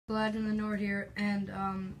Glad in the Nord here, and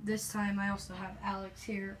this time I also have Alex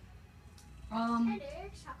here. Hey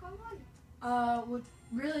Alex, how come on? What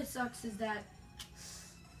really sucks is that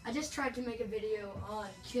I just tried to make a video on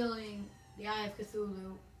killing the Eye of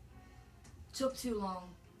Cthulhu. Took too long,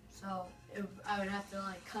 so I would have to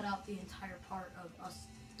like cut out the entire part of us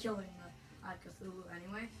killing the Eye of Cthulhu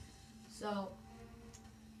anyway. So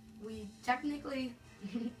we technically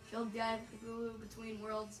killed the Eye of Cthulhu between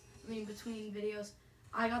videos.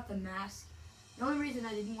 I got the mask. The only reason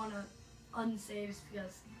I didn't want to unsave is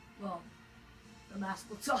because, well, the mask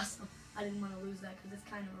looks awesome. I didn't want to lose that because it's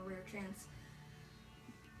kind of a rare chance.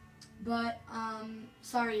 But,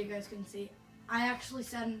 sorry you guys couldn't see. I actually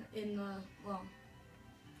said in the, well,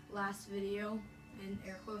 last video, in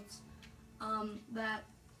air quotes, that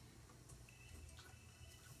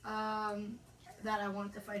I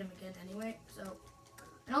wanted to fight him again anyway. So,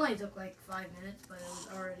 it only took like 5 minutes, but it was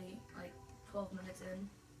already like 12 minutes in.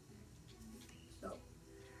 So,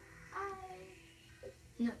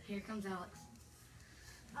 no, here comes Alex.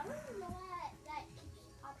 I don't even know why that keeps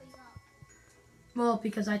popping up. Well,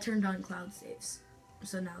 because I turned on cloud saves.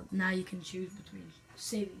 So now you can choose between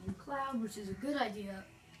saving in cloud, which is a good idea,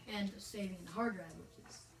 and saving in the hard drive, which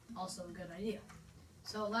is also a good idea.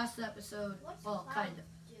 So last episode, What's well, cloud kind of.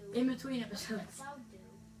 do? In between What does episodes, cloud do?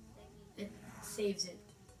 it saves it.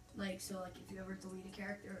 Like, so like if you ever delete a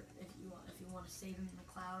character, if you want to save him in the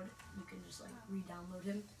cloud, you can just like re-download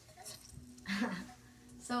him.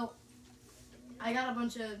 So I got a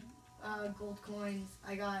bunch of gold coins.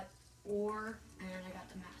 I got ore, and I got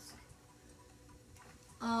the mask.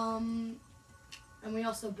 And we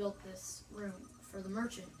also built this room for the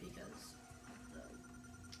merchant because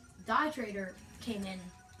the dye trader came in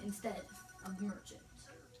instead of the merchant.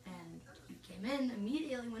 And he came in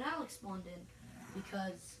immediately when Alex spawned in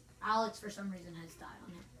because Alex, for some reason, has dye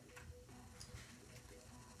on him.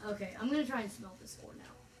 Okay, I'm going to try and smelt this ore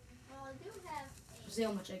now. Well, I do have See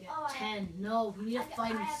how much I get. Oh, 10. No, we need to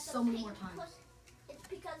fight him so many more times. It's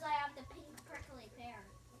because I have the pink prickly pear.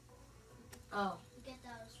 Oh. You get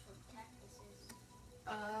those from cactuses.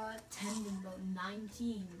 10 and about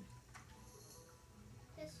 19.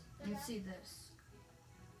 This, Let's see this.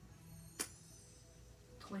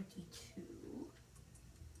 22.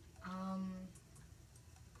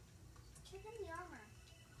 Check in the armor.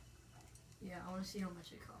 Yeah, I want to see how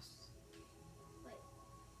much it costs.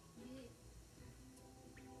 Wait.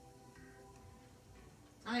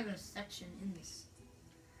 Not even a section in this.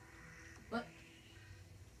 What?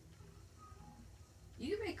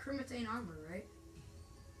 You can make chromatane armor, right?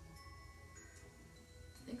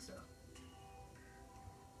 I think so.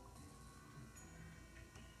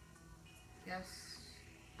 Yes.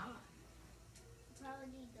 Ah. You probably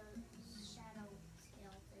need the shadow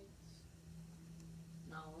scale things.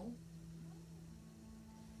 No.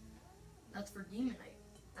 That's for Demonite.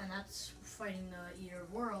 And that's fighting the Eater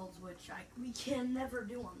of Worlds, which we can never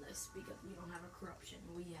do on this because we don't have a corruption.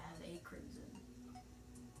 We have a crimson.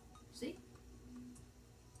 See?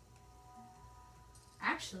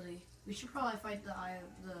 Actually, we should probably fight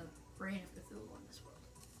the brain of Cthulhu on this world.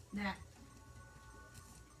 Nah.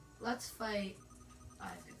 Let's fight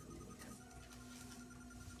Eye of Cthulhu again.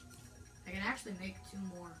 I can actually make 2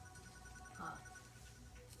 more.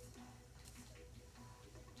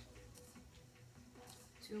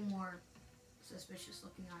 Two more suspicious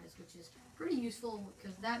looking eyes, which is pretty useful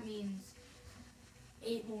because that means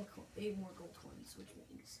 8 more gold coins, which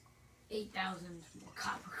means 8,000 more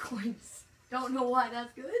copper coins. Don't know why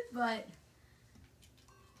that's good, but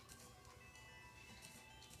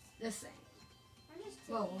this thing.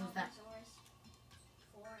 Whoa, what was that?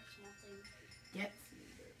 Yep.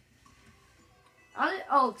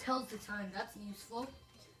 Oh, tells the time. That's useful.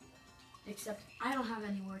 Except I don't have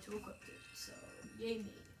anywhere to equip it, so yay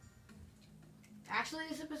me. Actually,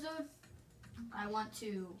 this episode, I want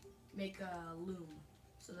to make a loom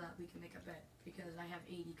so that we can make a bed because I have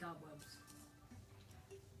 80 cobwebs.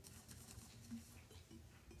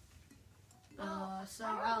 So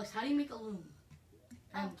Alex, how do you make a loom?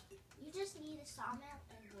 And you just need a sawmill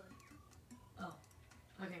and wood. Oh,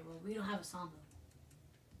 okay. Well, we don't have a sawmill.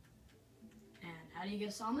 And how do you get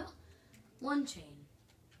a sawmill? 1 chain.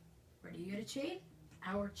 Where do you get a chain?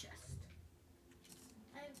 Our chest.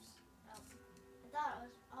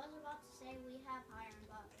 I was about to say we have iron,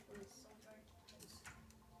 but it was silver.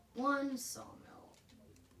 1 sawmill.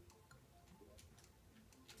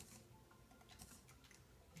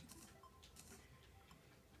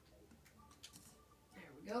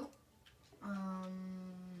 There we go.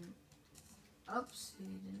 Oops, he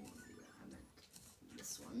didn't want to do that. I meant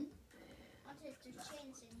this one. There's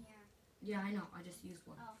chains in here. Yeah, I know. I just used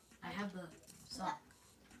one. Oh. I have the saw.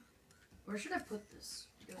 Where should I put this?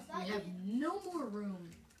 Because I thought we have no more room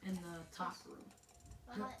in the top room.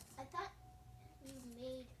 But I thought you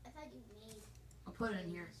made. I'll put it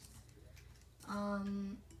in here.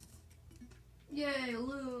 Yay,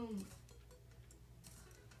 loom.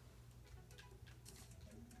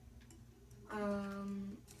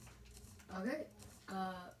 Okay.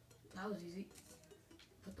 That was easy.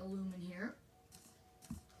 Put the loom in here.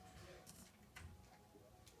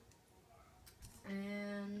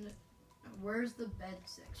 And where's the bed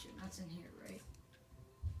section? That's in here, right?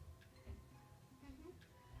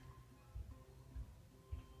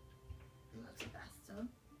 And that's a bathtub.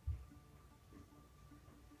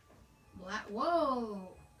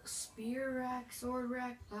 Whoa! Spear rack, sword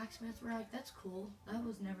rack, blacksmith rack. That's cool. That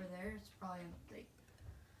was never there. It's probably an update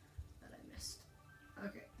that I missed.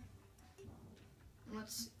 Okay.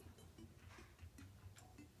 Let's see.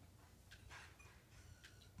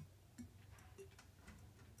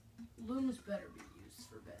 Looms better be used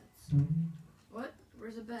for beds. What?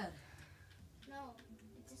 Where's a bed? No,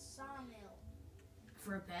 it's a sawmill.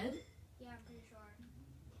 For a bed? Yeah, I'm pretty sure.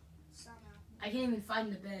 Sawmill. I can't even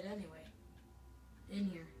find the bed anyway. In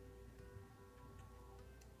here.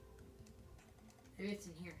 Maybe it's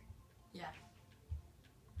in here. Yeah.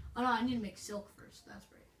 Oh no, I need to make silk first. That's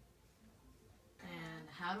right. And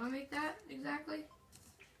how do I make that exactly?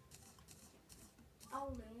 A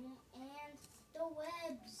loom and the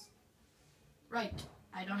webs. Right.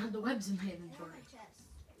 I don't have the webs in my And inventory. my chest.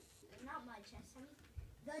 Not my chest, I mean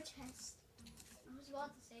the chest. I was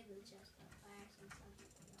about to say the chest, but I actually said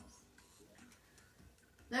something else.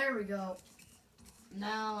 There we go.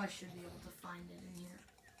 Now I should be able to find it in here.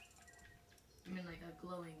 I mean like a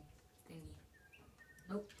glowing thingy.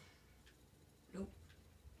 Nope. Nope.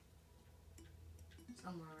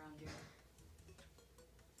 Somewhere around here.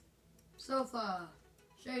 Sofa.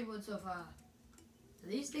 Shadewood sofa. Do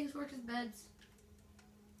these things work as beds?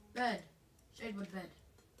 Bed. Shadewood bed.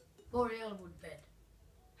 Boreal wood bed.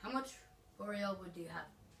 How much boreal wood do you have?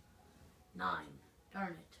 9.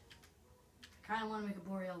 Darn it. I kind of want to make a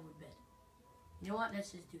boreal wood bed. You know what?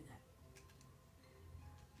 Let's just do that.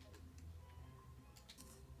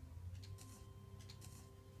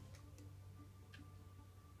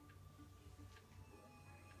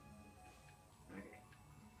 Okay.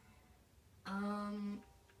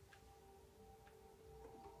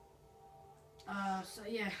 So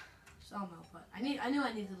yeah, sawmill, but I knew I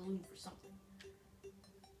needed the loom for something.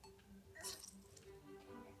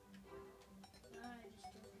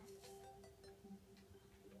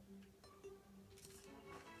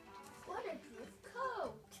 What a drift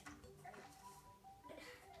coat!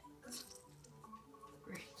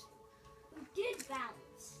 Great. You did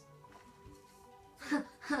bounce.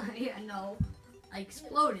 Yeah, no. I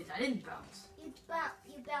exploded. I didn't bounce.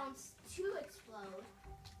 You bounced to explode.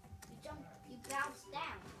 You bounced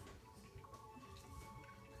down.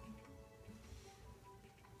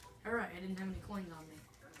 Alright, I didn't have any coins on me.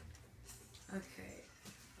 Okay.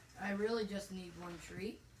 I really just need one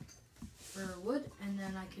tree for wood, and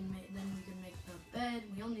then we can make the bed.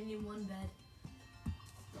 We only need one bed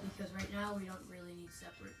because right now we don't really need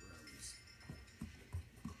separate rooms.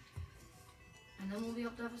 And then we'll be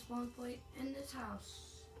able to have a spawn point in this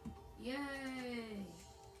house. Yay!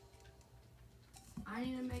 I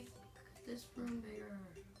need to make this room bigger.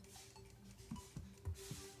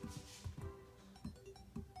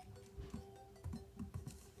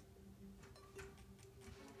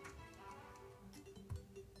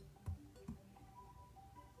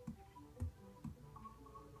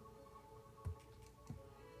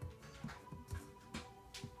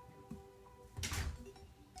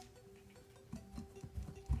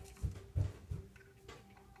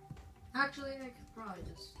 Actually, I could probably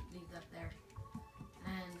just leave that there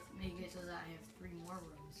and make it so that I have 3 more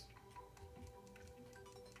rooms.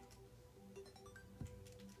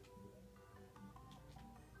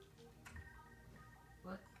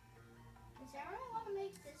 What? Does everyone want to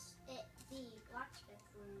make the blacksmith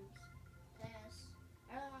rooms? Yes.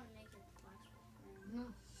 I really want to make it the blacksmith room.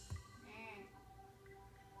 No.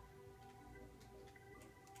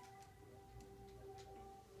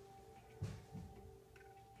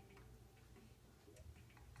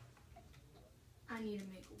 I need to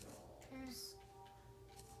make walls.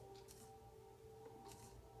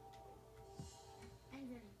 I'm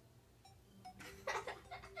good.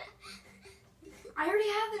 I already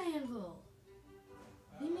have an anvil.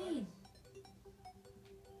 What do you mean?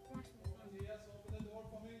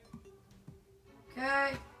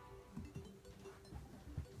 Okay.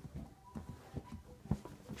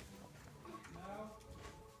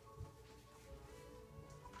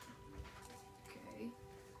 Okay.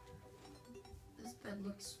 This bed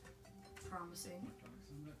looks promising.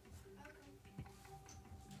 Okay.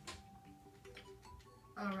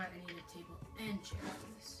 Alright, I need a table and chair for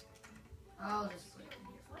this. I'll just put it in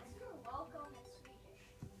here. What's your welcome in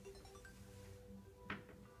Swedish?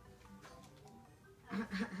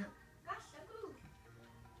 Varsågod.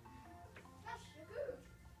 Varsågod.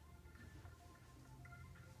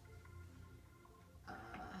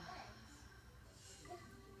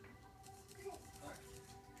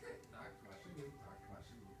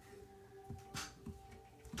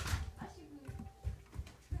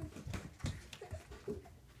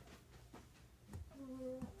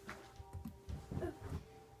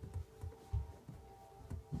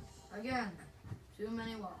 Again, too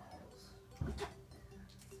many walls.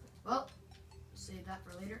 Well, save that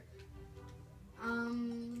for later.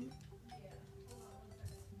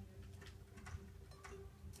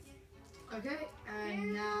 Okay,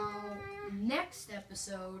 and now next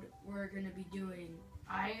episode we're gonna be doing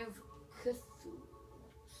Eye of Cthulhu.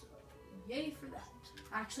 So yay for that.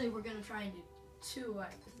 Actually, we're gonna try and do 2 Eye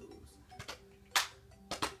of Cthulhu's.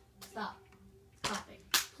 Stop clapping.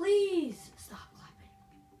 Please stop clapping.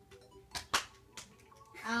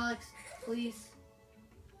 Alex, please.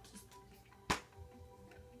 Just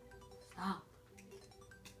stop.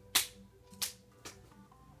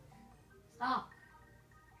 Stop.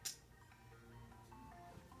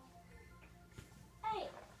 Hey,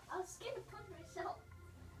 I was scared to punch myself.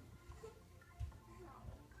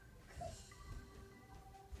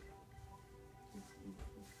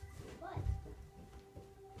 What?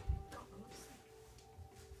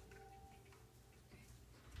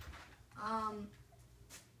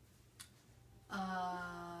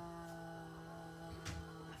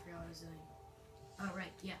 I forgot what I was doing. Oh,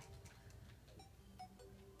 right, yeah.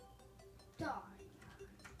 Die.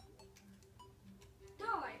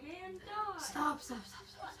 Die, man, die. Stop.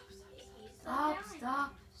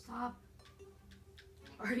 Stop.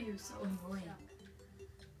 Are you so annoying?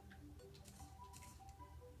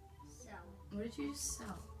 Sell. What did you just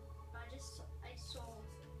sell?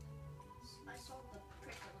 I sold the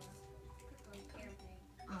prickly pear thing.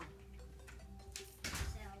 Oh.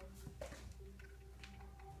 Sell.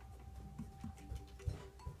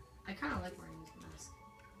 I kind of like wearing this mask.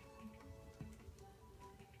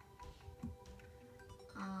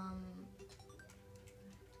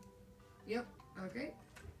 Yep, okay.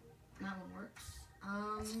 That one works.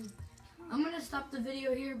 I'm gonna stop the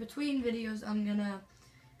video here. Between videos, I'm gonna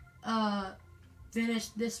finish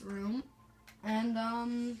this room, and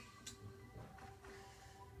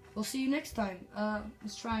we'll see you next time.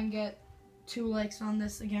 Let's try and get 2 likes on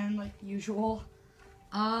this again, like usual.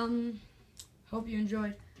 Hope you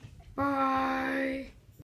enjoyed. Bye.